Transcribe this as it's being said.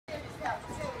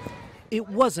It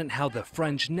wasn't how the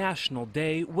French National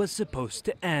Day was supposed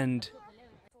to end.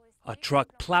 A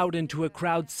truck plowed into a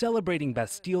crowd celebrating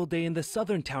Bastille Day in the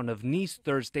southern town of Nice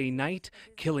Thursday night,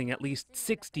 killing at least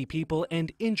 60 people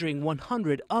and injuring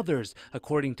 100 others,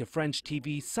 according to French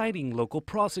TV citing local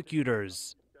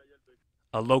prosecutors.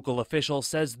 A local official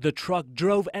says the truck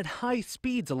drove at high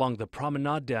speeds along the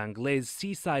Promenade d'Anglaise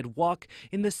seaside walk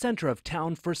in the center of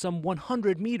town for some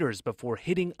 100 meters before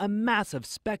hitting a mass of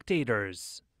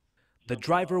spectators. The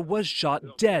driver was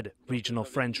shot dead, regional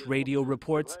French radio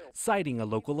reports, citing a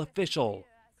local official.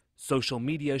 Social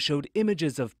media showed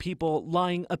images of people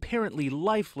lying apparently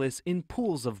lifeless in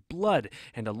pools of blood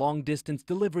and a long-distance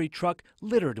delivery truck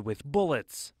littered with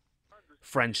bullets.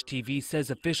 French TV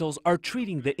says officials are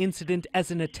treating the incident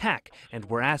as an attack and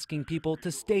were asking people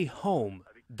to stay home.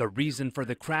 The reason for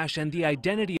the crash and the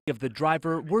identity of the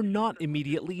driver were not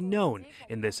immediately known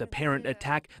in this apparent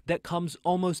attack that comes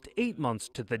almost 8 months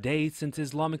to the day since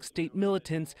Islamic State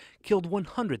militants killed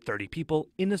 130 people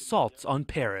in assaults on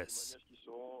Paris.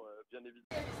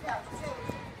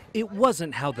 It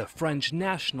wasn't how the French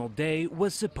National Day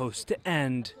was supposed to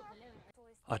end.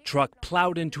 A truck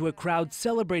plowed into a crowd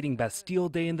celebrating Bastille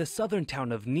Day in the southern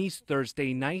town of Nice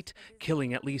Thursday night,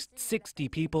 killing at least 60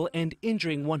 people and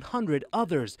injuring 100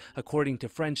 others, according to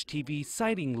French TV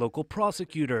citing local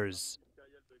prosecutors.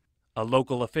 A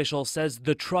local official says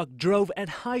the truck drove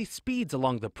at high speeds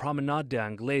along the Promenade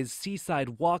d'Anglaise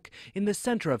seaside walk in the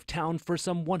center of town for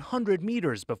some 100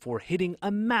 meters before hitting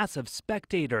a mass of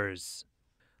spectators.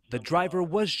 The driver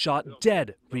was shot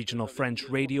dead, regional French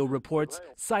radio reports,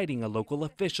 citing a local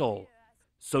official.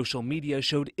 Social media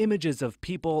showed images of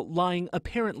people lying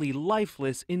apparently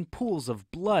lifeless in pools of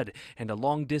blood and a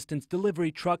long-distance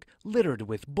delivery truck littered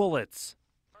with bullets.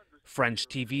 French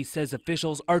TV says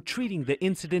officials are treating the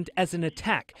incident as an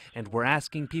attack and were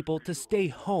asking people to stay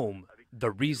home.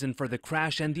 The reason for the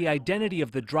crash and the identity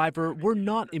of the driver were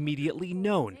not immediately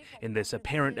known in this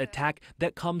apparent attack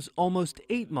that comes almost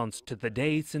 8 months to the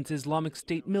day since Islamic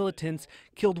State militants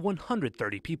killed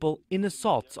 130 people in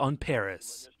assaults on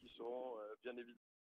Paris.